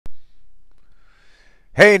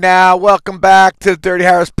Hey now, welcome back to the Dirty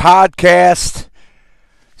Harris Podcast,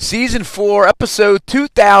 Season 4, Episode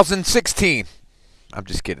 2016. I'm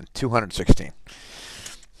just kidding, 216.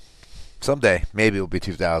 Someday, maybe it'll be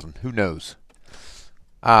 2000. Who knows?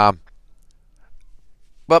 But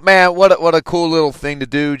man, what a cool little thing to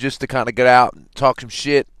do, just to kind of get out and talk some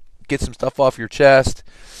shit, get some stuff off your chest.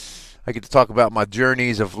 I get to talk about my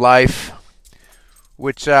journeys of life,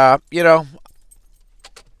 which,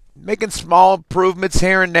 making small improvements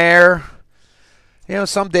here and there.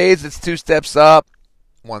 Some days it's 2 steps up,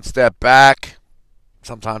 1 step back.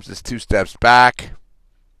 Sometimes it's 2 steps back,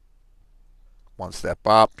 1 step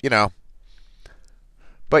up,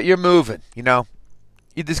 But you're moving, You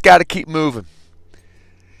just got to keep moving.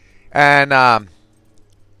 And I'm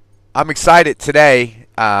excited today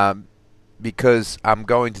because I'm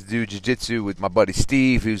going to do jiu-jitsu with my buddy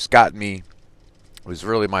Steve, who's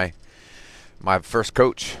really my first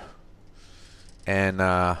coach and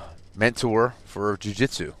mentor for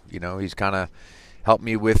jiu-jitsu. He's kind of helped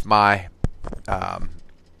me with my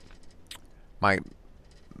my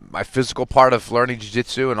physical part of learning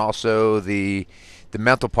jiu-jitsu and also the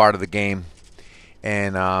mental part of the game.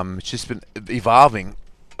 And it's just been evolving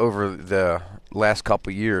over the last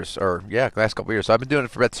couple of years. So I've been doing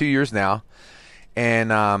it for about 2 years now.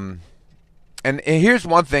 And here's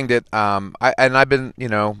one thing that I've been,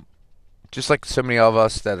 just like so many of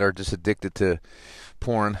us that are just addicted to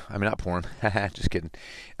porn. I mean, not porn. Just kidding.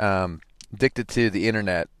 Addicted to the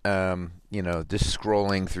internet. Just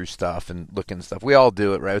scrolling through stuff and looking at stuff. We all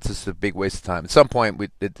do it, right? It's just a big waste of time. At some point,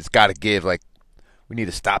 it's got to give. Like, we need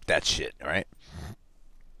to stop that shit, right?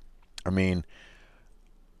 I mean,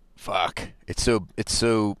 fuck. There's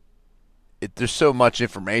so much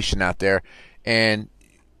information out there,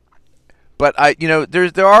 but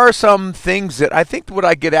there are some things that I think what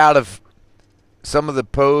I get out of some of the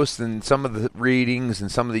posts and some of the readings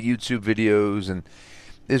and some of the YouTube videos and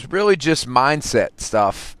is really just mindset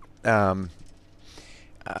stuff.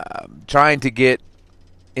 Trying to get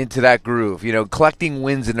into that groove, collecting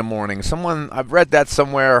wins in the morning. I've read that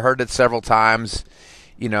somewhere, heard it several times,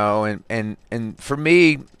 and for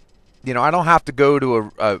me, I don't have to go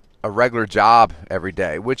to a regular job every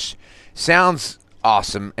day, which sounds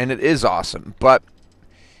awesome, and it is awesome, but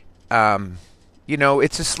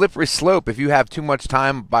it's a slippery slope if you have too much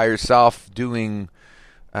time by yourself doing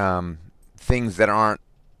things that aren't,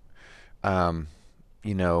 that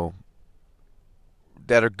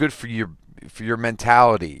are good for your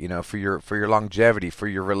mentality, for your longevity, for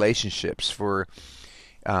your relationships, for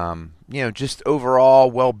just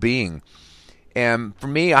overall well-being. And for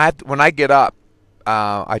me, when I get up,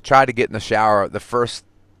 I try to get in the shower the first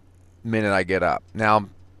minute I get up. Now,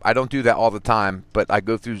 I don't do that all the time, but I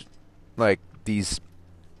go through like these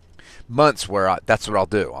months where that's what I'll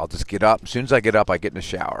do. I'll just get up. As soon as I get up, I get in the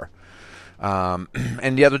shower.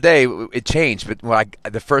 And the other day it changed, but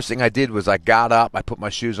the first thing I did was I got up, I put my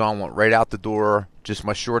shoes on, went right out the door, just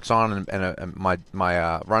my shorts on and my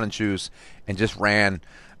running shoes, and just ran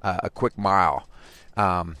a quick mile.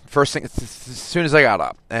 First thing, as soon as I got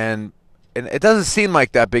up, and it doesn't seem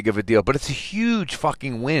like that big of a deal, but it's a huge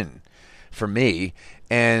fucking win for me.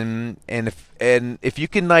 And if you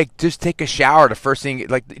can just take a shower the first thing,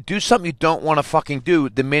 do something you don't want to fucking do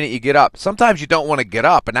the minute you get up. Sometimes you don't want to get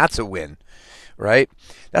up, and that's a win, right?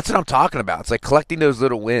 That's what I'm talking about. It's like collecting those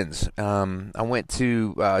little wins. I went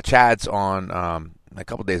to Chad's on a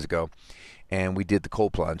couple days ago, and we did the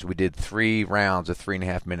cold plunge. We did 3 rounds of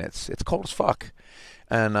 3.5 minutes. It's cold as fuck,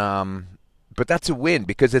 and but that's a win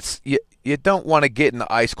because it's you don't want to get in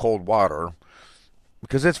the ice cold water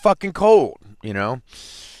because it's fucking cold,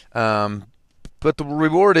 But the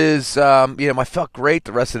reward is, I felt great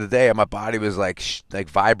the rest of the day, and my body was like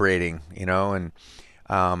vibrating, and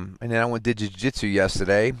then I went to jiu-jitsu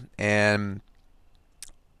yesterday, and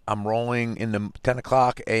I'm rolling in the 10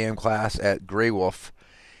 o'clock a.m. class at Grey Wolf,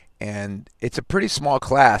 and it's a pretty small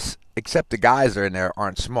class, except the guys that are in there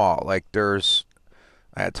aren't small. I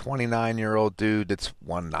had a 29-year-old dude that's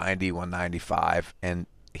 190, 195, and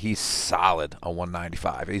he's solid on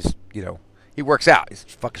 195. He's, he works out. He's a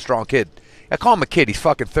fucking strong kid. I call him a kid. He's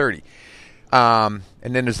fucking 30. And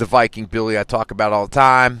then there's the Viking Billy I talk about all the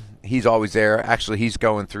time. He's always there. Actually, he's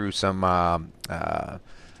going through some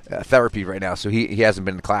therapy right now, so he hasn't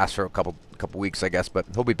been in class for a couple weeks, I guess, but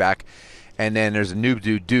he'll be back. And then there's a new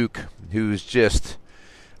dude, Duke, who's just,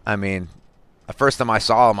 the first time I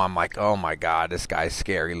saw him, I'm like, oh my God, this guy's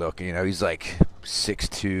scary looking. He's like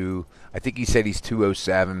 6'2". I think he said he's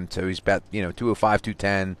 207, so he's about 205,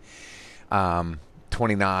 210,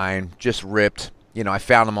 29, just ripped. I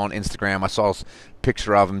found him on Instagram. I saw his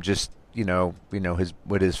picture of him just his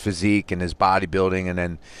with his physique and his bodybuilding, and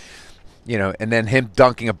then and then him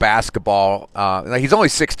dunking a basketball. Like he's only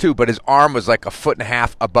 6'2", but his arm was like a foot and a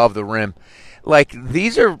half above the rim. Like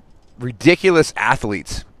these are ridiculous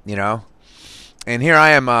athletes, And here I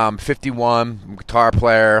am, 51, I'm a guitar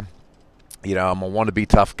player. I'm a wannabe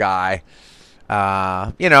tough guy.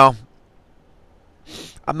 I'm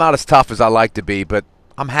not as tough as I like to be, but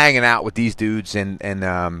I'm hanging out with these dudes, and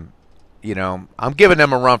I'm giving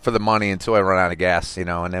them a run for the money until I run out of gas,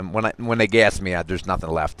 and then when they gas me, there's nothing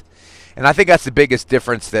left. And I think that's the biggest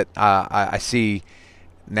difference that I see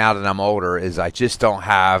now that I'm older is I just don't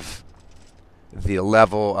have the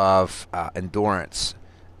level of endurance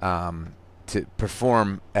to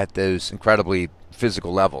perform at those incredibly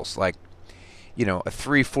physical levels. Like, a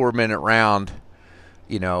 3-4 minute round,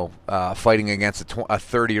 fighting against a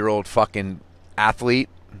 30-year-old fucking athlete,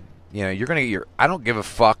 you're going to get I don't give a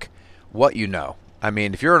fuck what you know. I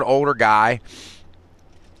mean, if you're an older guy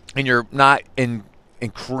and you're not in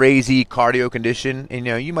crazy cardio condition, and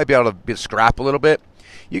you might be able to scrap a little bit.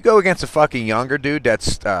 You go against a fucking younger dude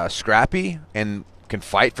that's scrappy and can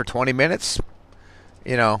fight for 20 minutes,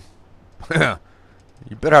 you better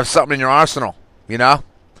have something in your arsenal,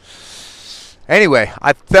 Anyway,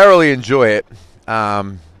 I thoroughly enjoy it,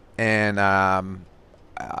 and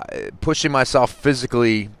pushing myself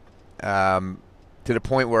physically to the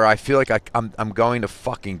point where I feel like I'm going to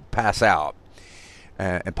fucking pass out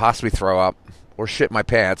and possibly throw up or shit my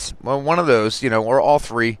pants. Well, one of those, or all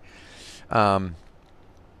three.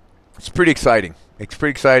 It's pretty exciting. It's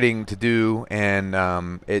pretty exciting to do,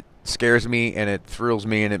 and it scares me, and it thrills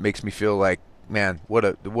me, and it makes me feel like, man, what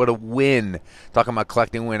a win. Talking about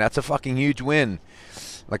collecting win, that's a fucking huge win.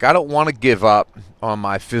 Like, I don't want to give up on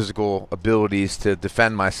my physical abilities to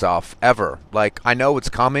defend myself ever. Like, I know it's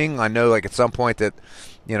coming. I know, like, at some point that,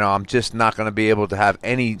 I'm just not going to be able to have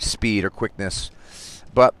any speed or quickness.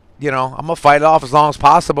 But, I'm going to fight it off as long as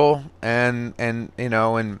possible. And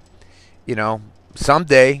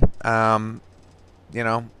someday, I don't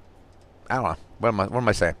know. What am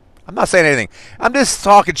I saying? I'm not saying anything. I'm just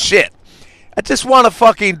talking shit. I just want to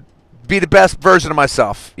fucking be the best version of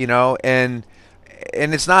myself, and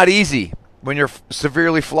it's not easy when you're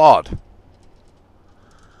severely flawed.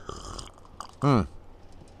 On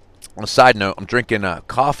a side note, I'm drinking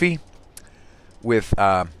coffee with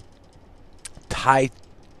Thai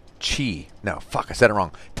Chi. No, fuck, I said it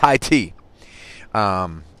wrong. Thai tea.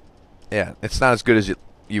 Yeah, it's not as good as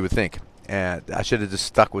you would think. And I should have just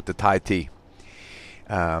stuck with the Thai tea.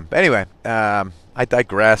 But anyway, I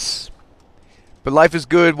digress. But life is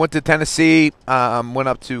good. Went to Tennessee. Went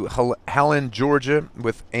up to Helen, Georgia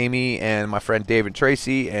with Amy and my friend David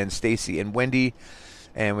Tracy and Stacy and Wendy.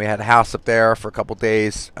 And we had a house up there for a couple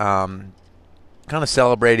days. Kind of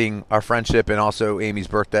celebrating our friendship and also Amy's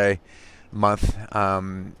birthday month.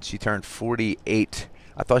 She turned 48.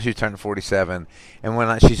 I thought she was turning 47. And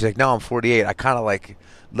when she's like, no, I'm 48, I kind of like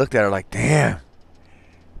looked at her like, damn,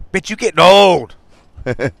 bitch, you getting old.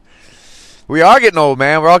 We are getting old,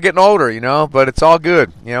 man. We're all getting older, but it's all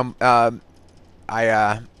good. I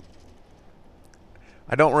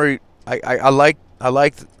don't really, I like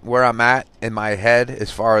where I'm at in my head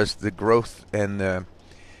as far as the growth and the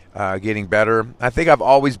getting better. I think I've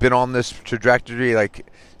always been on this trajectory, like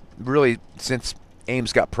really since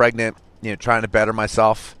Ames got pregnant, trying to better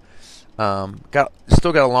myself. Still got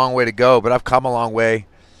a long way to go, but I've come a long way.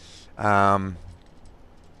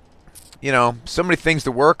 So many things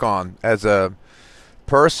to work on as a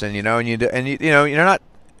person, and you're not,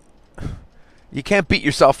 you can't beat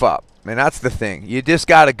yourself up. And that's the thing. You just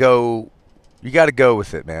got to go. You got to go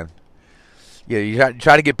with it, man. Yeah, you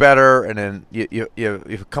try to get better, and then you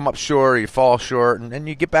come up short, or you fall short, and then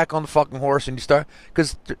you get back on the fucking horse and you start.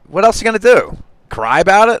 Because what else are you gonna do? Cry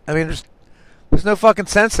about it? I mean, there's no fucking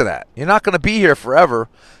sense to that. You're not gonna be here forever,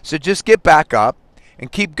 so just get back up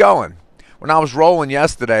and keep going. When I was rolling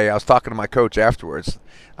yesterday, I was talking to my coach afterwards.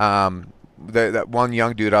 That one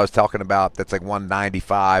young dude I was talking about that's like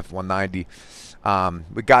 195, 190.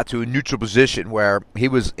 We got to a neutral position where he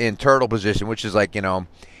was in turtle position, which is like,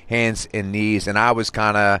 hands and knees, and I was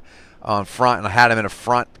kind of on front, and I had him in a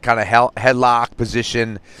front kind of headlock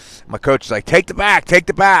position. My coach was like, take the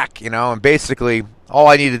back, and basically all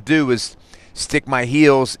I needed to do was stick my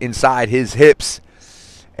heels inside his hips,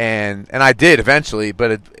 and I did eventually,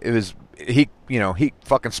 but it was he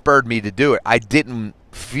fucking spurred me to do it. I didn't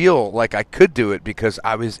feel like I could do it because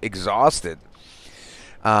I was exhausted.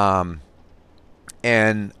 And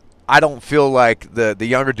I don't feel like the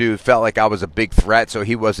younger dude felt like I was a big threat, so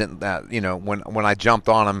he wasn't when I jumped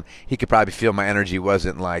on him, he could probably feel my energy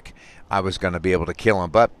wasn't like I was going to be able to kill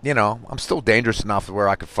him. But I'm still dangerous enough where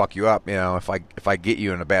I could fuck you up, if I get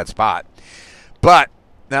you in a bad spot. But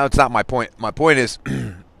now it's not my point. My point is,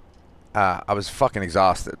 I was fucking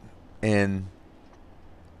exhausted, and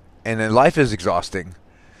then life is exhausting,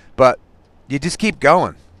 but you just keep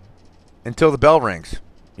going until the bell rings.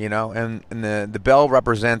 And the bell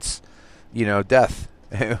represents, death,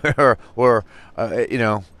 or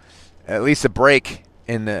at least a break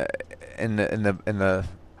in the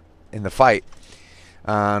fight.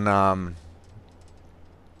 And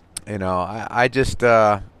I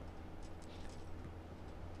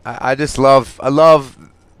just love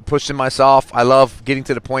pushing myself. I love getting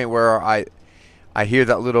to the point where I hear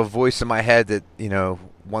that little voice in my head that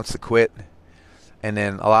wants to quit, and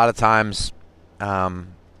then a lot of times.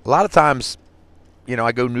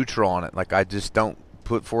 I go neutral on it. Like, I just don't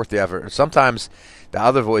put forth the effort. Sometimes the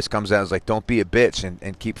other voice comes out and is like, don't be a bitch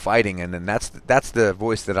and keep fighting. And then that's the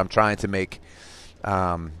voice that I'm trying to make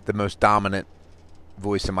the most dominant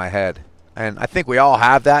voice in my head. And I think we all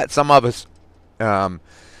have that. Some of us have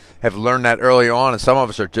learned that early on, and some of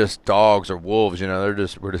us are just dogs or wolves.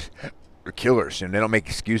 We're killers. They don't make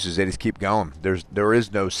excuses. They just keep going. There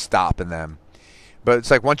is no stop in them. But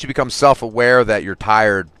it's like once you become self-aware that you're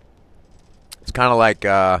tired, it's kind of like,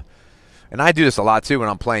 and I do this a lot too when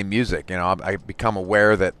I'm playing music. I become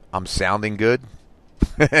aware that I'm sounding good,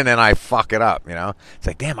 and then I fuck it up. It's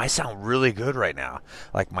like, damn, I sound really good right now.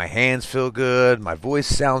 Like, my hands feel good, my voice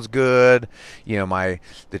sounds good. The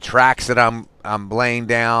tracks that I'm laying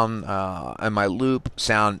down and my loop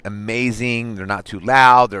sound amazing. They're not too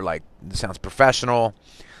loud. They're like, it sounds professional.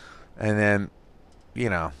 And then,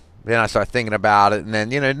 then I start thinking about it, and then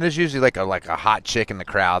there's usually like a hot chick in the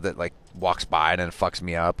crowd that like walks by and then fucks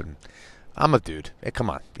me up, and I'm a dude. Hey, come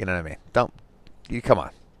on, you know what I mean? Come on,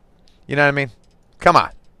 you know what I mean? Come on.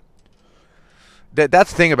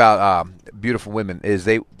 That's the thing about beautiful women is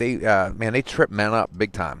they trip men up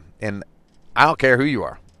big time, and I don't care who you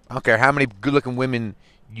are. I don't care how many good-looking women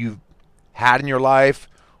you've had in your life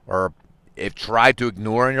or have tried to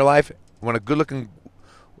ignore in your life. When a good-looking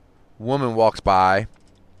woman walks by,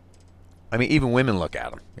 I mean, even women look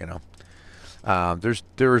at them,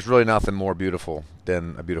 there is really nothing more beautiful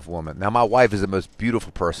than a beautiful woman. Now, my wife is the most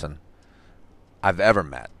beautiful person I've ever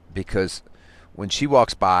met, because when she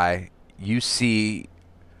walks by, you see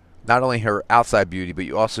not only her outside beauty, but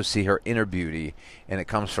you also see her inner beauty, and it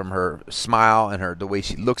comes from her smile and the way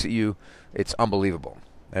she looks at you. It's unbelievable.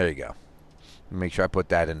 There you go. Make sure I put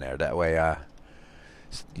that in there. That way,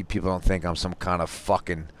 you people don't think I'm some kind of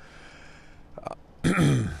fucking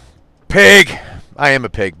pig. I am a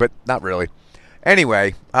pig, but not really.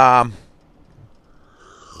 Anyway, little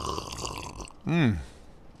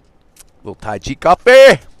Tai Chi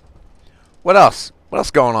coffee. What else? What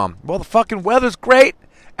else going on? Well, the fucking weather's great.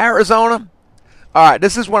 Arizona. All right,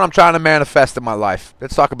 this is what I'm trying to manifest in my life.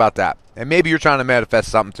 Let's talk about that. And maybe you're trying to manifest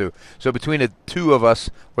something too. So between the two of us,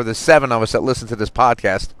 or the 7 of us that listen to this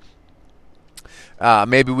podcast,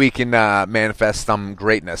 maybe we can manifest some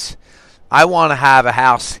greatness. I want to have a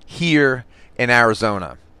house here in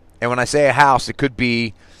Arizona. And when I say a house, it could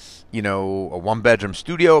be, a 1-bedroom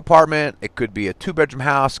studio apartment. It could be a 2-bedroom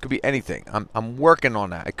house. It could be anything. I'm working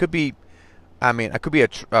on that. It could be, it could be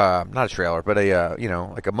not a trailer, but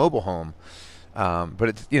like a mobile home. But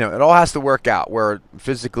it's, it all has to work out where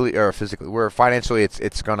where financially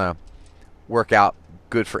it's gonna work out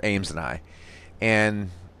good for Ames and I.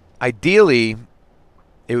 And ideally,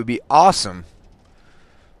 it would be awesome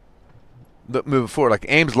moving forward. Like,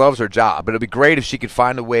 Ames loves her job, but it'd be great if she could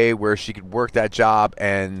find a way where she could work that job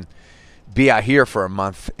and be out here for a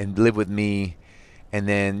month and live with me. And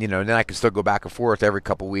then, then I can still go back and forth every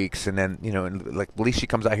couple weeks. And then, like, at least she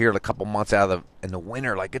comes out here a couple months in the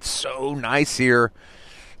winter. Like, it's so nice here.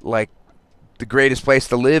 Like, the greatest place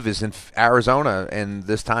to live is in Arizona in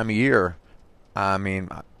this time of year. I mean,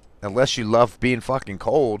 unless you love being fucking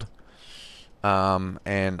cold.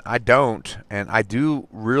 And I don't. And I do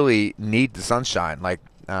really need the sunshine. Like,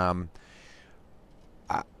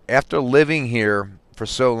 after living here for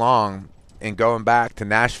so long and going back to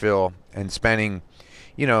Nashville and spending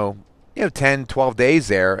 10, 12 days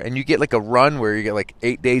there, and you get like a run where you get like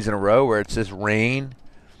 8 days in a row where it's just rain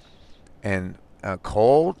and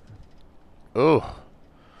cold. Oh,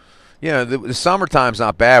 the summertime's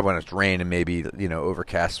not bad when it's rain and maybe,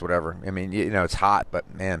 overcast, whatever. I mean, it's hot,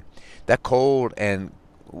 but man, that cold and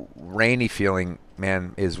rainy feeling,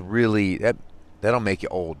 man, is really, that'll make you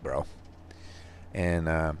old, bro.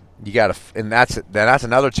 And you gotta, and that's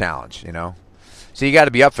another challenge, So you got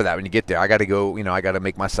to be up for that when you get there. I got to go, I got to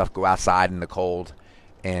make myself go outside in the cold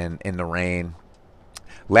and in the rain.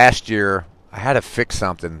 Last year, I had to fix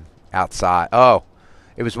something outside. Oh,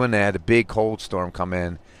 it was when they had a big cold storm come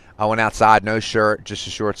in. I went outside, no shirt, just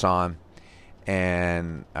the shorts on,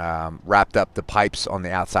 and wrapped up the pipes on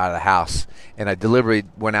the outside of the house. And I deliberately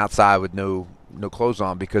went outside with no clothes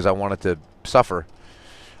on because I wanted to suffer.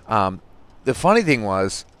 The funny thing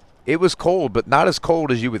was, it was cold, but not as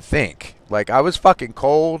cold as you would think. Like, I was fucking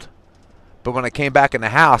cold, but when I came back in the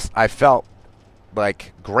house, I felt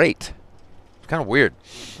like great. It's kind of weird.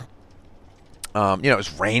 It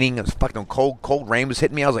was raining. It was fucking cold rain was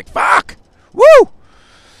hitting me. I was like, fuck! Woo!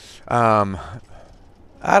 I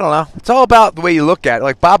don't know. It's all about the way you look at it.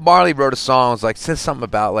 Like, Bob Marley wrote a song. It says something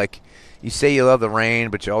about, like, you say you love the rain,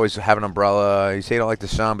 but you always have an umbrella. You say you don't like the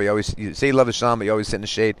sun, but you say you love the sun, but you always sit in the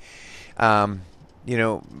shade.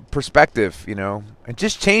 Perspective, and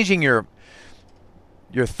just changing your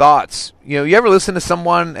thoughts. You ever listen to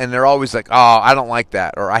someone and they're always like, oh, I don't like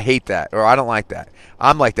that, or I hate that, or I don't like that.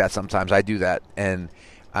 I'm like that sometimes. I do that. And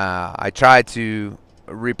I try to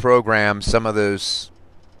reprogram some of those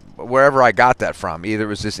wherever I got that from. Either it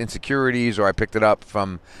was just insecurities, or I picked it up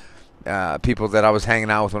from people that I was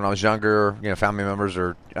hanging out with when I was younger, family members,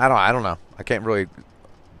 or I don't know. I can't really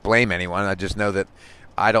blame anyone. I just know that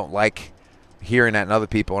I don't like hearing that in other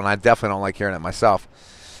people, and I definitely don't like hearing it myself.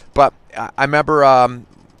 But I remember,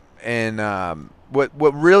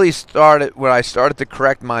 what really started when I started to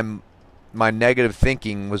correct my negative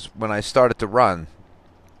thinking was when I started to run.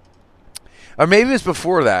 Or maybe it was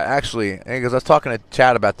before that, actually, because I was talking to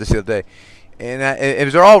Chad about this the other day. And it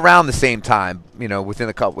was all around the same time, within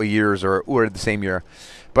a couple of years or the same year.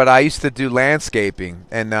 But I used to do landscaping.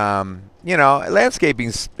 And,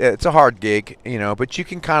 landscaping's it's a hard gig, but you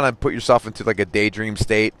can kind of put yourself into like a daydream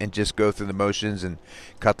state and just go through the motions and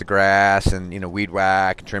cut the grass and, weed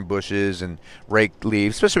whack and trim bushes and rake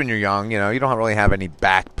leaves, especially when you're young. You don't really have any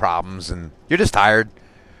back problems and you're just tired,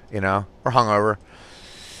 or hungover.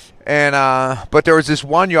 And but there was this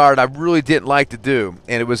one yard I really didn't like to do,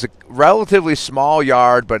 and it was a relatively small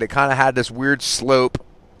yard, but it kind of had this weird slope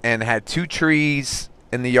and had 2 trees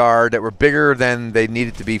in the yard that were bigger than they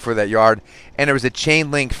needed to be for that yard, and there was a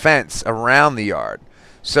chain link fence around the yard.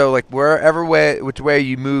 So like which way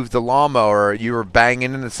you moved the lawnmower, you were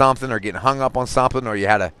banging into something or getting hung up on something, or you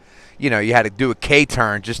had to do a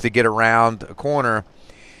K-turn just to get around a corner.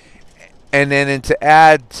 And then to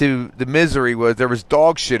add to the misery was there was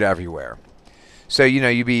dog shit everywhere. So,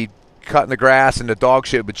 you'd be cutting the grass and the dog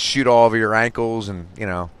shit would shoot all over your ankles and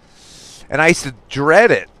I used to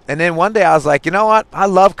dread it. And then one day I was like, you know what? I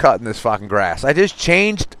love cutting this fucking grass. I just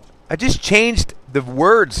changed the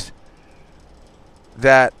words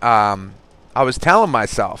that I was telling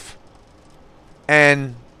myself.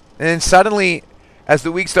 And then suddenly, as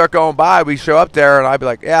the weeks start going by, we show up there and I'd be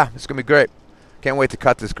like, yeah, it's going to be great. Can't wait to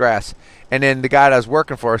cut this grass. And then the guy that I was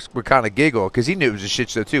working for would kind of giggle because he knew it was a shit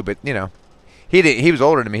show too. But he didn't. He was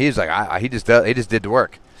older than me. He was like, he just did the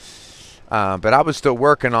work. But I was still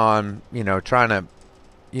working on trying to,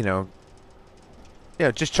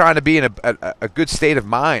 just trying to be in a good state of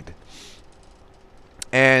mind.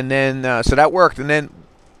 And then so that worked. And then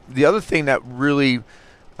the other thing that really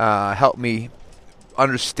helped me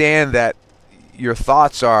understand that your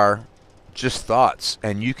thoughts are just thoughts,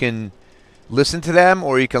 and you can listen to them,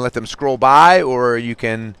 or you can let them scroll by, or you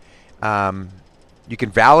can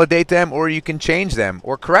validate them, or you can change them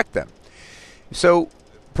or correct them. So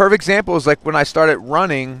perfect example is like when I started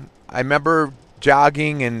running. I remember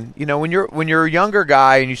jogging, and when you're a younger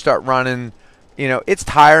guy and you start running, it's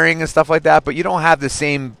tiring and stuff like that, but you don't have the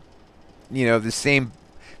same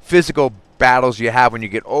physical battles you have when you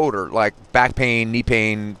get older, like back pain, knee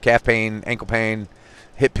pain, calf pain, ankle pain,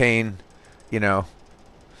 hip pain.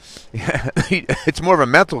 It's more of a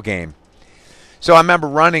mental game. So I remember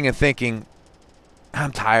running and thinking,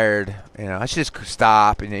 I'm tired, I should just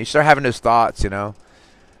stop. And you start having those thoughts, and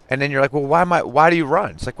then you're like, well, why do you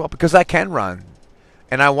run? It's like, well, because I can run,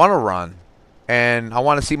 and I want to run, and I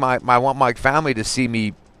want to see I want my family to see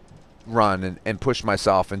me run and push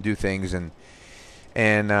myself and do things, and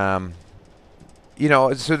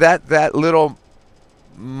so that little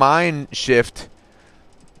mind shift,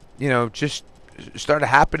 just started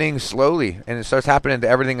happening slowly, and it starts happening to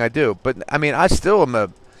everything I do. But I mean, I still am a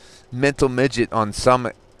mental midget on some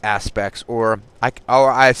aspects, or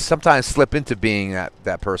I sometimes slip into being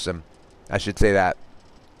that person. I should say that.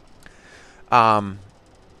 I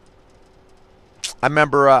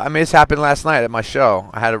remember, this happened last night at my show.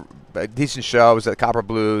 I had a decent show. I was at Copper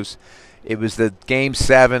Blues. It was the Game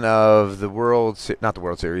 7 of the not the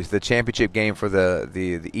World Series, the championship game for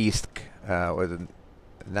the East with the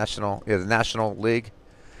National League.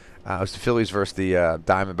 It was the Phillies versus the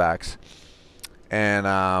Diamondbacks, and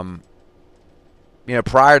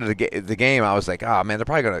prior to the game, I was like, oh man, they're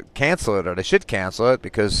probably going to cancel it, or they should cancel it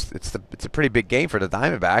because it's a pretty big game for the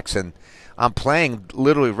Diamondbacks, and I'm playing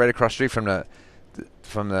literally right across the street from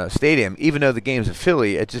the stadium. Even though the game's in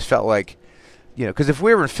Philly, it just felt like, because if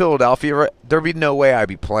we were in Philadelphia, there'd be no way I'd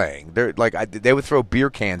be playing. They would throw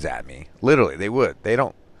beer cans at me. Literally, they would. They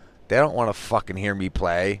don't want to fucking hear me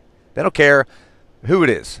play. They don't care who it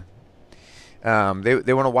is.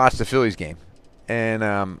 They want to watch the Phillies game.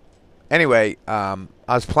 And anyway, I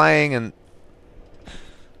was playing and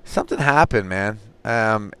something happened, man,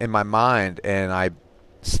 in my mind, and I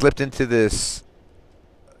slipped into this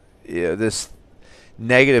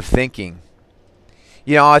negative thinking.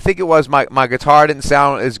 I think it was my guitar didn't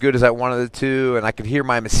sound as good as I wanted it to, and I could hear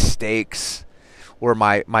my mistakes or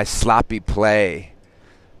my sloppy play,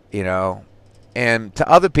 And to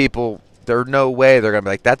other people, there's no way they're going to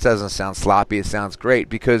be like, that doesn't sound sloppy, it sounds great,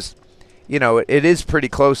 because, it is pretty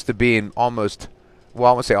close to being almost,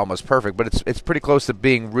 well, I won't say almost perfect, but it's pretty close to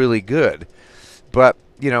being really good. But,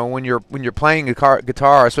 when you're playing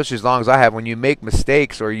guitar, especially as long as I have, when you make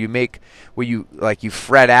mistakes or you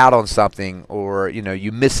fret out on something, or,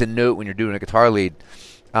 you miss a note when you're doing a guitar lead,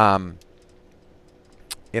 sometimes,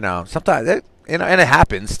 and it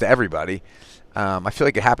happens to everybody. I feel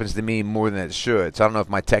like it happens to me more than it should. So I don't know if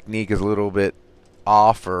my technique is a little bit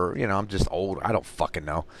off, or, I'm just old. I don't fucking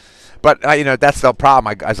know. But, that's the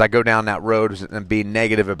problem. As I go down that road and be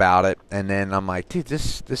negative about it, and then I'm like, dude,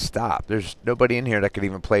 this stop. There's nobody in here that could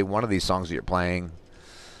even play one of these songs that you're playing.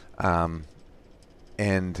 And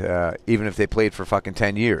even if they played for fucking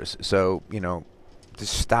 10 years. So,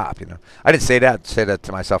 just stop, I didn't say that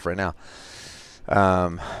to myself right now.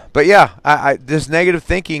 But yeah, this negative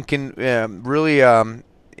thinking can really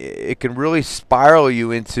it can really spiral you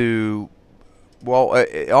into,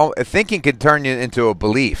 thinking can turn you into a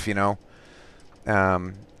belief, and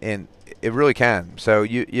it really can. So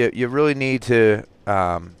you really need to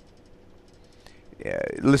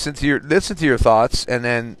listen to your thoughts, and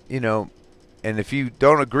then and if you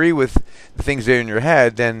don't agree with the things that are in your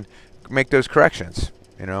head, then make those corrections,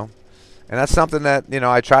 And that's something that,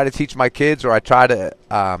 I try to teach my kids, or I try to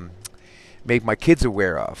make my kids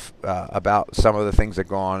aware of, about some of the things that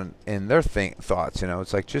go on in their thoughts.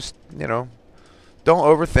 It's like, just, don't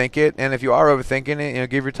overthink it. And if you are overthinking it,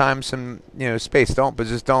 give your time some, space. But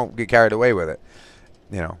just don't get carried away with it,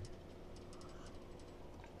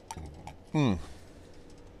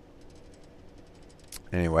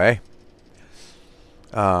 Anyway.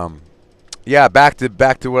 Yeah, back to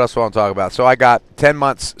what else I want to talk about. So I got 10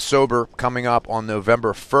 months sober coming up on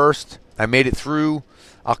November 1st. I made it through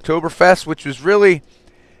Oktoberfest, which was really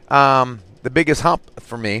the biggest hump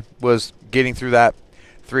for me, was getting through that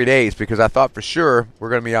 3 days, because I thought for sure we're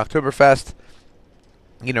going to be Oktoberfest,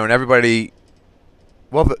 and everybody,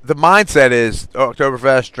 well, the mindset is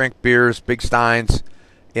Oktoberfest, drink beers, big steins,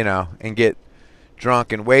 and get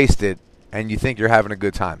drunk and wasted, and you think you're having a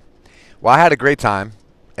good time. Well, I had a great time.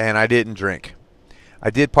 And I didn't drink. I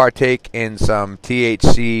did partake in some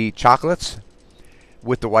THC chocolates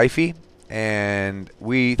with the wifey, and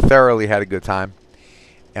we thoroughly had a good time.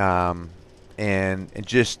 And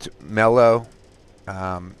just mellow,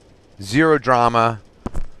 zero drama,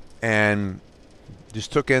 and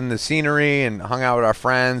just took in the scenery and hung out with our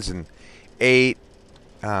friends and ate.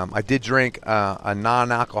 I did drink a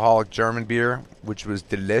non-alcoholic German beer, which was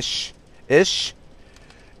delish-ish.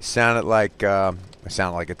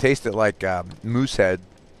 It tasted like Moosehead.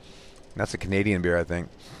 That's a Canadian beer, I think.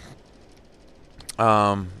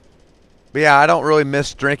 But yeah, I don't really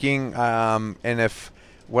miss drinking. And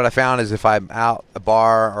what I found is if I'm out a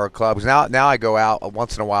bar or a club, because now I go out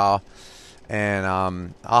once in a while, and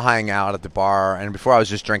I'll hang out at the bar. And before I was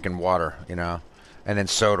just drinking water, and then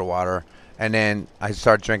soda water, and then I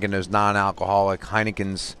started drinking those non-alcoholic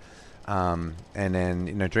Heinekens. And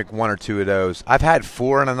then drink one or two of those. I've had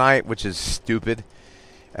 4 in a night, which is stupid.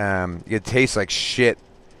 It tastes like shit.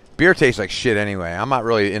 Beer tastes like shit anyway. I'm not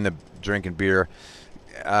really into drinking beer.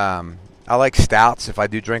 I like stouts if I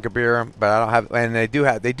do drink a beer, but I don't have. And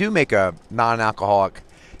they do make a non-alcoholic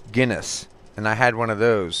Guinness, and I had one of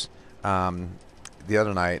those the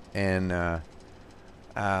other night, and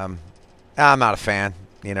I'm not a fan,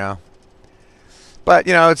 But,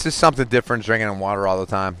 it's just something different drinking in water all the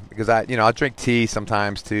time. Because I drink tea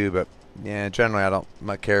sometimes too. But, yeah, generally I'm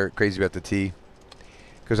not crazy about the tea.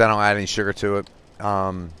 Because I don't add any sugar to it.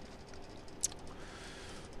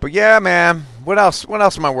 But, yeah, man. What else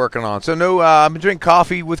am I working on? So, I'm drinking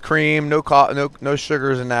coffee with cream. No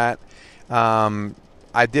sugars in that.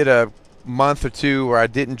 I did a month or two where I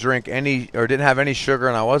didn't drink any or didn't have any sugar,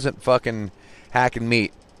 and I wasn't fucking hacking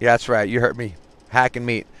meat. Yeah, that's right. You heard me, hacking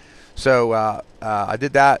meat. So I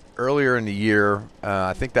did that earlier in the year.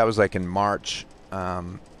 I think that was like in March.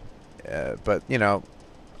 But you know,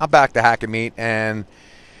 I'm back to hacking meat, and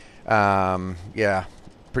yeah,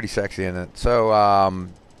 pretty sexy in it. So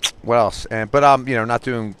what else? But I'm not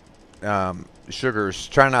doing sugars.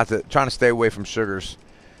 Trying to stay away from sugars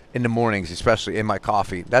in the mornings, especially in my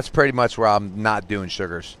coffee. That's pretty much where I'm not doing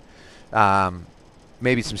sugars.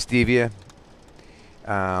 Maybe some stevia.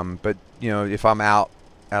 But if I'm out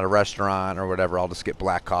at a restaurant or whatever, I'll just get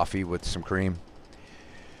black coffee with some cream.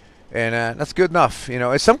 And that's good enough.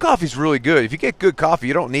 Some coffee's really good. If you get good coffee,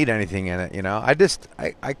 you don't need anything in it.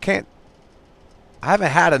 I can't. I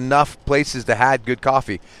haven't had enough places that had good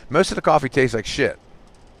coffee. Most of the coffee tastes like shit.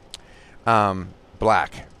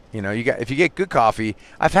 Black. If you get good coffee,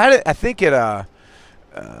 I've had it. I think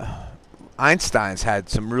Einstein's had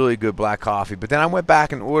some really good black coffee, but then I went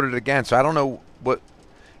back and ordered it again. So I don't know what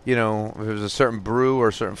if it was a certain brew or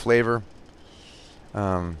a certain flavor.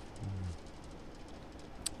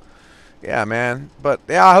 Yeah, man. But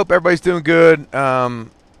yeah, I hope everybody's doing good. I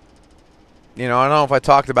don't know if I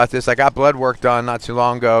talked about this. I got blood work done not too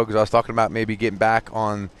long ago because I was talking about maybe getting back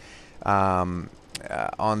on the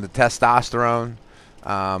testosterone.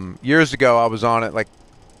 Years ago, I was on it. Like,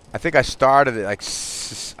 I think I started it. I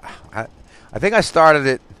think I started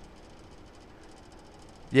it.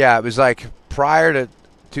 Yeah, it was like prior to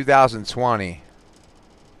 2020.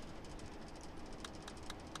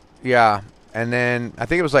 Yeah. And then I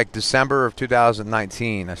think it was like December of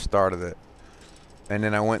 2019 I started it. And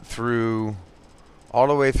then I went through all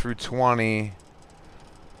the way through 20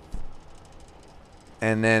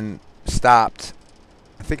 and then stopped.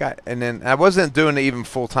 And then I wasn't doing it even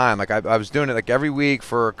full time. Like I was doing it like every week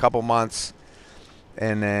for a couple months,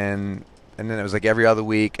 and then it was like every other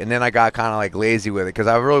week. And then I got kind of like lazy with it because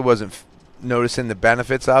I really wasn't noticing the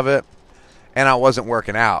benefits of it, and I wasn't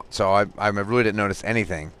working out, so I really didn't notice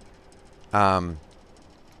anything. But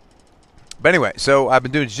anyway, so I've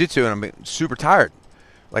been doing jiu-jitsu and I'm super tired.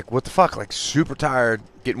 Like, what the fuck? Like, super tired,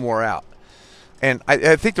 getting wore out. And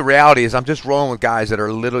I think the reality is I'm just rolling with guys that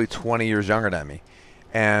are literally 20 years younger than me.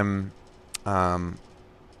 And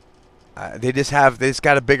they just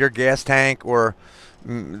got a bigger gas tank, or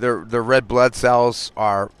their red blood cells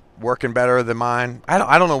are working better than mine.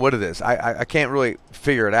 I don't know what it is. I can't really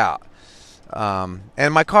figure it out.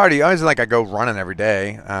 And my cardio, I like I go running every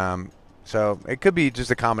day. So it could be just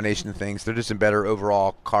a combination of things. They're just in better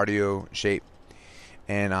overall cardio shape,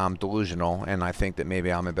 and I'm delusional, and I think that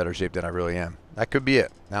maybe I'm in better shape than I really am. That could be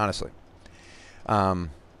it, honestly.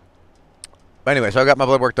 But anyway, so I got my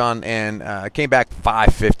blood work done, and I came back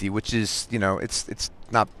 550, which is, it's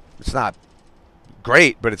not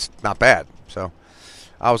great, but it's not bad. So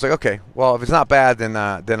I was like, okay, well, if it's not bad, then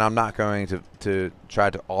I'm not going to try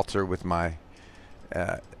to alter with my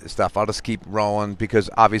stuff. I'll just keep rolling, because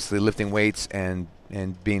obviously lifting weights and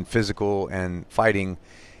being physical and fighting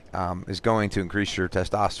is going to increase your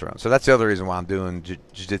testosterone. So that's the other reason why I'm doing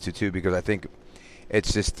jiu-jitsu too, because I think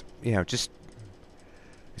it's just,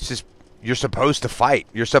 you're supposed to fight.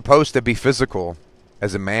 You're supposed to be physical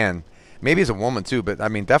as a man. Maybe as a woman too, but I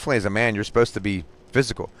mean, definitely as a man, you're supposed to be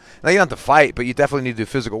physical. Now, you don't have to fight, but you definitely need to do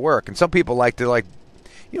physical work. And some people like to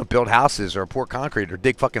build houses or pour concrete or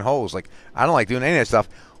dig fucking holes. Like, I don't like doing any of that stuff.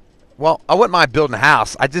 Well, I wouldn't mind building a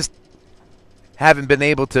house. I just haven't been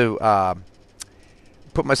able to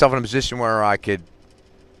put myself in a position where I could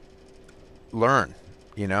learn,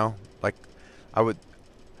 like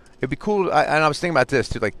it'd be cool. And I was thinking about this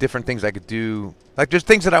too, like different things I could do. Like, there's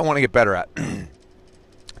things that I want to get better at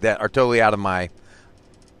that are totally out of my,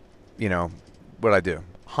 what I do.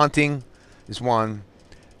 Hunting is one,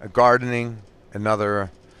 gardening another,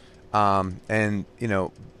 and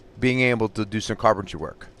being able to do some carpentry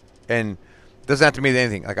work. And it doesn't have to mean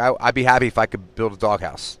anything. Like, I'd be happy if I could build a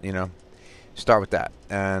doghouse. Start with that,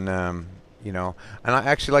 and and I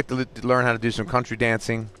actually like to learn how to do some country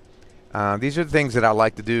dancing. These are the things that I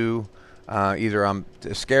like to do. Either I'm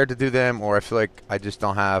scared to do them, or I feel like I just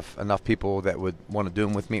don't have enough people that would want to do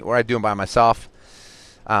them with me, or I do them by myself,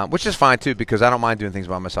 which is fine too, because I don't mind doing things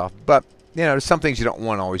by myself. But there's some things you don't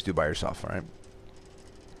want to always do by yourself, right?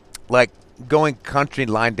 Like going country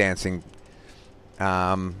line dancing.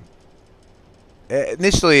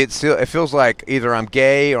 Initially, it feels like either I'm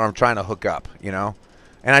gay or I'm trying to hook up, and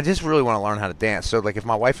I just really want to learn how to dance. So, like, if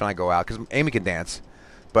my wife and I go out, because Amy can dance,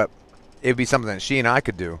 but it'd be something that she and I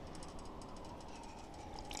could do.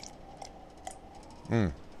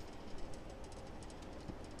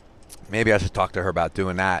 Maybe I should talk to her about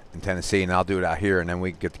doing that in Tennessee, and I'll do it out here, and then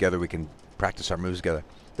we can get together. We can practice our moves together.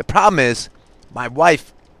 The problem is, my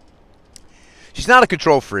wife, she's not a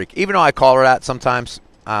control freak, even though I call her that sometimes.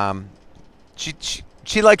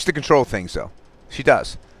 She likes to control things, though. She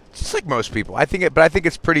does. Just like most people. I think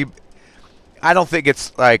it's pretty. I don't think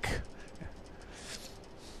it's like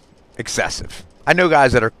excessive. I know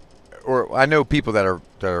guys that are, or I know people that are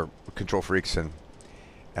control freaks, and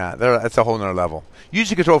that's a whole nother level.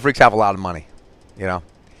 Usually control freaks have a lot of money, you know.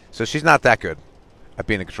 So she's not that good at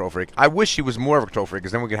being a control freak. I wish she was more of a control freak,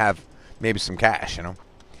 because then we could have maybe some cash, you know.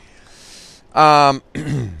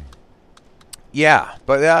 Yeah,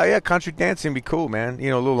 but yeah, country dancing would be cool, man. You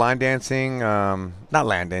know, a little line dancing, not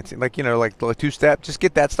line dancing, like, you know, like two-step. Just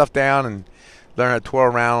get that stuff down and learn how to twirl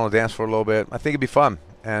around on the dance floor a little bit. I think it'd be fun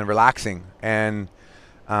and relaxing. And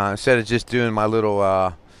instead of just doing my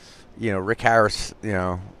little, you know, Rick Harris, you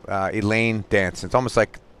know, Elaine dance. It's almost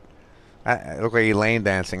like I look like Elaine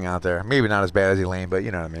dancing out there. Maybe not as bad as Elaine, but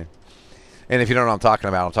you know what I mean. And if you don't know what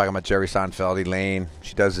I'm talking about Jerry Seinfeld, Elaine.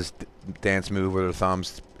 She does this dance move with her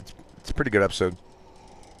thumbs. It's a pretty good episode.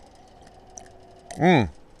 It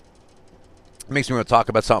makes me want to talk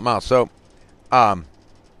about something else. So,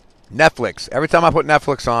 Netflix. Every time I put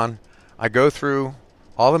Netflix on, I go through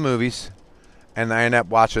all the movies, and I end up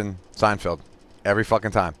watching Seinfeld every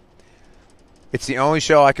fucking time. It's the only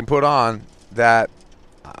show I can put on that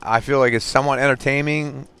I feel like is somewhat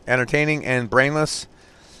entertaining and brainless.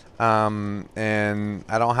 And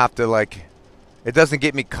I don't have to, like, it doesn't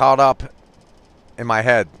get me caught up in my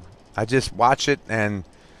head. I just watch it and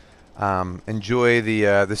enjoy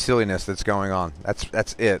the silliness that's going on.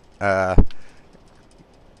 That's it.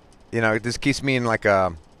 You know, it just keeps me in like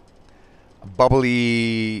a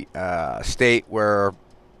bubbly state where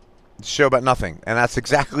it's a show about nothing, and it's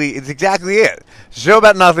exactly it. It's a show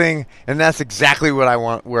about nothing, and that's exactly what I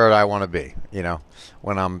want, where I want to be. You know,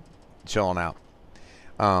 when I'm chilling out.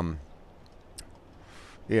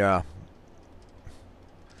 Yeah.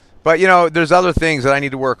 But, you know, there's other things that I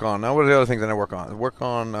need to work on. Now, what are the other things that I work on? Work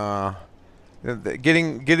on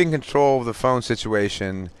getting control of the phone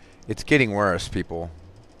situation. It's getting worse, people.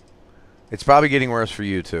 It's probably getting worse for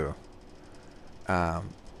you, too. You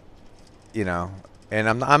know, and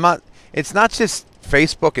I'm not, it's not just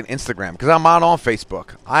Facebook and Instagram, because I'm not on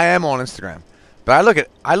Facebook. I am on Instagram. But I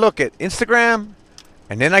look at Instagram,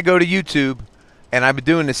 and then I go to YouTube, and I've been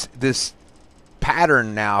doing this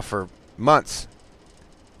pattern now for months,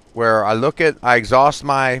 where I exhaust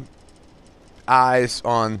my eyes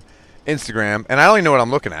on Instagram, and I only know what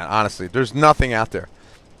I'm looking at, honestly. There's nothing out there.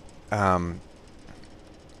 And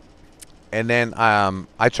then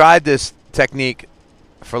I tried this technique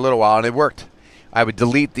for a little while, and it worked. I would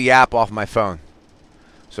delete the app off my phone.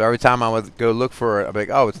 So every time I would go look for it, I'd be like,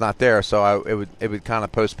 oh, it's not there. So it would kind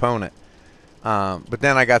of postpone it. But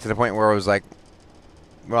then I got to the point where I was like,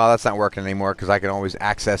 well, that's not working anymore, because I can always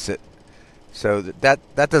access it. So that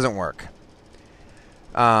doesn't work.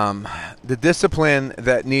 The discipline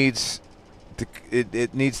that needs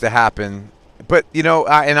it needs to happen. But, you know,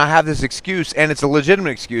 I have this excuse, and it's a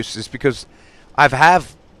legitimate excuse, is because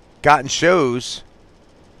I've gotten shows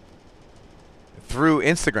through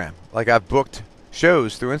Instagram. Like, I've booked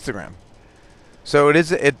shows through Instagram. So it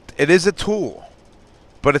is a tool,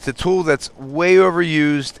 but it's a tool that's way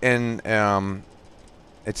overused, and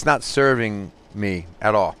it's not serving me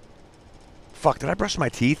at all. Fuck, did I brush my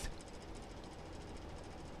teeth?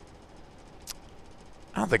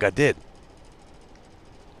 I don't think I did.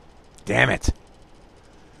 Damn it.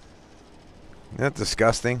 Isn't that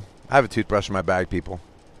disgusting? I have a toothbrush in my bag, people,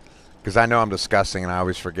 because I know I'm disgusting, and I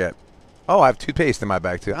always forget. Oh, I have toothpaste in my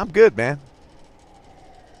bag, too. I'm good, man.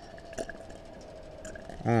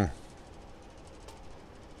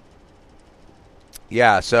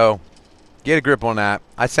 Yeah, so get a grip on that.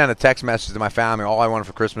 I sent a text message to my family. All I wanted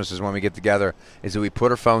for Christmas is when we get together is that we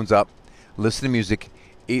put our phones up, listen to music,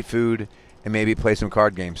 eat food, and maybe play some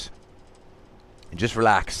card games. And just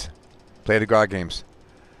relax. Play the card games.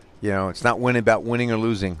 You know, it's not about winning or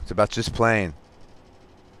losing. It's about just playing.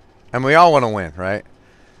 And we all want to win, right?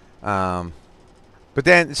 But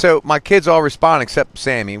then, so my kids all respond except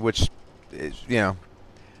Sammy, which is, you know,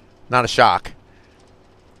 not a shock.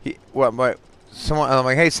 I'm like,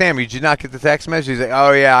 hey, Sammy, did you not get the text message? He's like,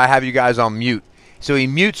 oh, yeah, I have you guys on mute. So he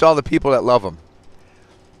mutes all the people that love him.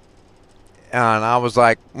 And I was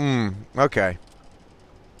like, okay.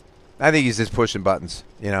 I think he's just pushing buttons,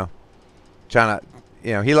 you know. Trying to,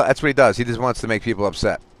 you know, that's what he does. He just wants to make people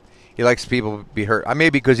upset. He likes people to be hurt. Maybe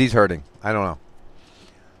because he's hurting. I don't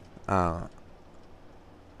know.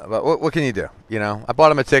 But what can you do? You know, I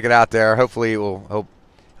bought him a ticket out there. Hopefully he'll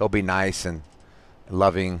be nice and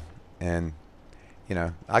loving and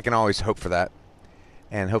I can always hope for that,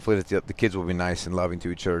 and hopefully that the kids will be nice and loving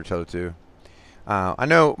to each other too. I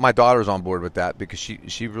know my daughter's on board with that because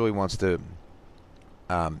she really wants to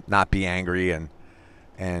not be angry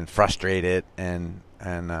and frustrated and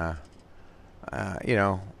I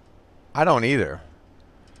don't either.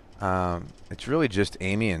 It's really just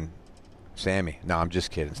Amy and Sammy. No, I'm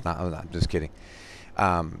just kidding. It's not. I'm just kidding.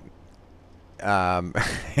 Um, um,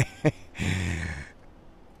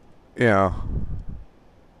 you know,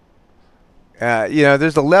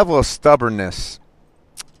 there's a level of stubbornness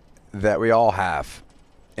that we all have,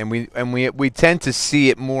 and we tend to see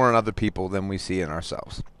it more in other people than we see in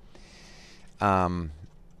ourselves. I'm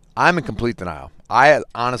in complete denial. I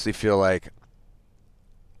honestly feel like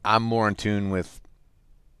I'm more in tune with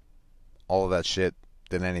all of that shit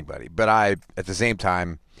than anybody. But at the same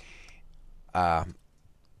time,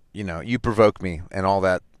 you provoke me, and all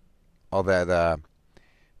that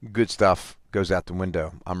good stuff goes out the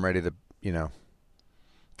window. I'm ready to,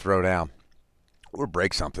 throw down or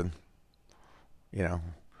break something.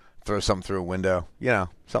 Throw something through a window.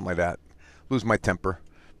 Something like that. Lose my temper.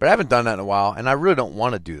 But I haven't done that in a while, and I really don't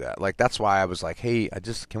want to do that. Like, that's why I was like, hey,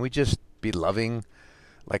 can we just be loving?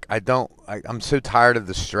 Like, I'm so tired of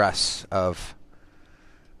the stress of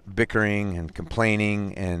bickering and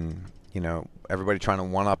complaining and, everybody trying to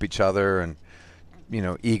one-up each other and,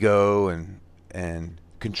 ego and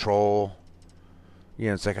control.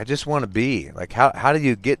 It's like, I just want to be. Like, how do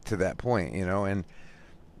you get to that point, And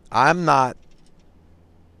I'm not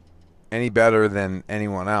any better than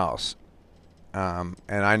anyone else. And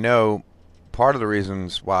I know part of the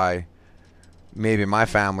reasons why maybe my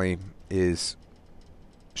family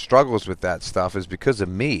struggles with that stuff is because of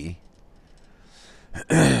me.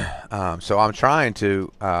 So I'm trying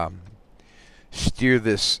to steer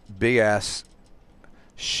this big ass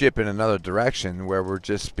ship in another direction where we're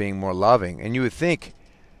just being more loving. And you would think,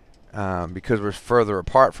 because we're further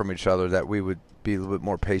apart from each other, that we would be a little bit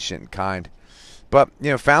more patient and kind. But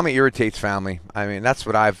family irritates family. I mean, that's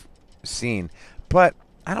what I've seen. But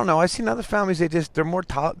I don't know. I've seen other families. They're more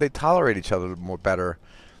they tolerate each other more better.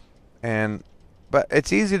 But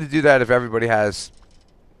it's easy to do that if everybody has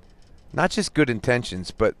not just good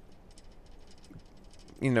intentions, but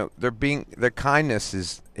their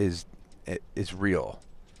kindness is real.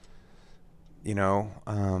 You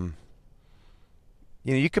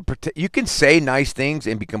can say nice things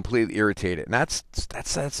and be completely irritated, and that's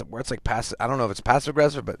where it's like passive. I don't know if it's passive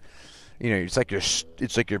aggressive, but it's like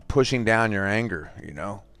you're pushing down your anger.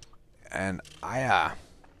 And I'd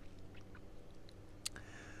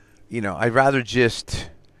rather just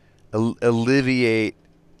alleviate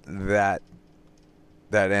that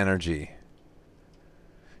energy,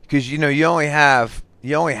 because me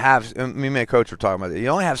and my coach were talking about it. You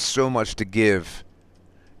only have so much to give.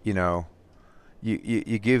 You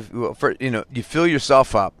give, you fill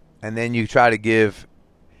yourself up, and then you try to give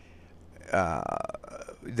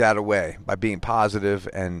that away by being positive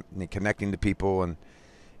and connecting to people, and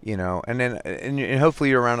and hopefully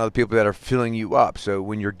you're around other people that are filling you up. So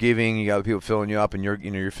when you're giving, you got other people filling you up, and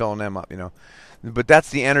you're filling them up. But that's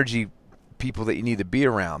the energy people that you need to be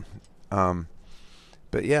around.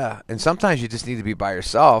 But yeah, and sometimes you just need to be by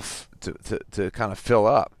yourself to kind of fill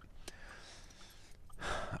up.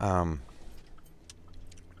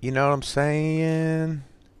 You know what I'm saying?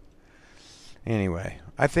 Anyway,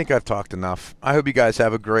 I think I've talked enough. I hope you guys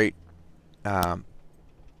have a great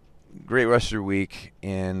rest of your week,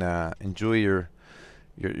 and enjoy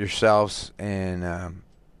yourselves, and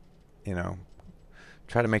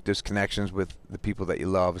try to make those connections with the people that you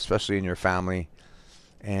love, especially in your family,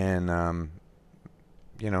 and and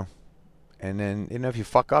then if you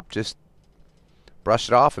fuck up, just brush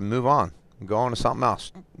it off and move on and go on to something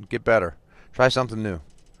else. Get better. Try something new.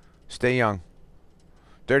 Stay young.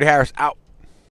 Dirty Harris out.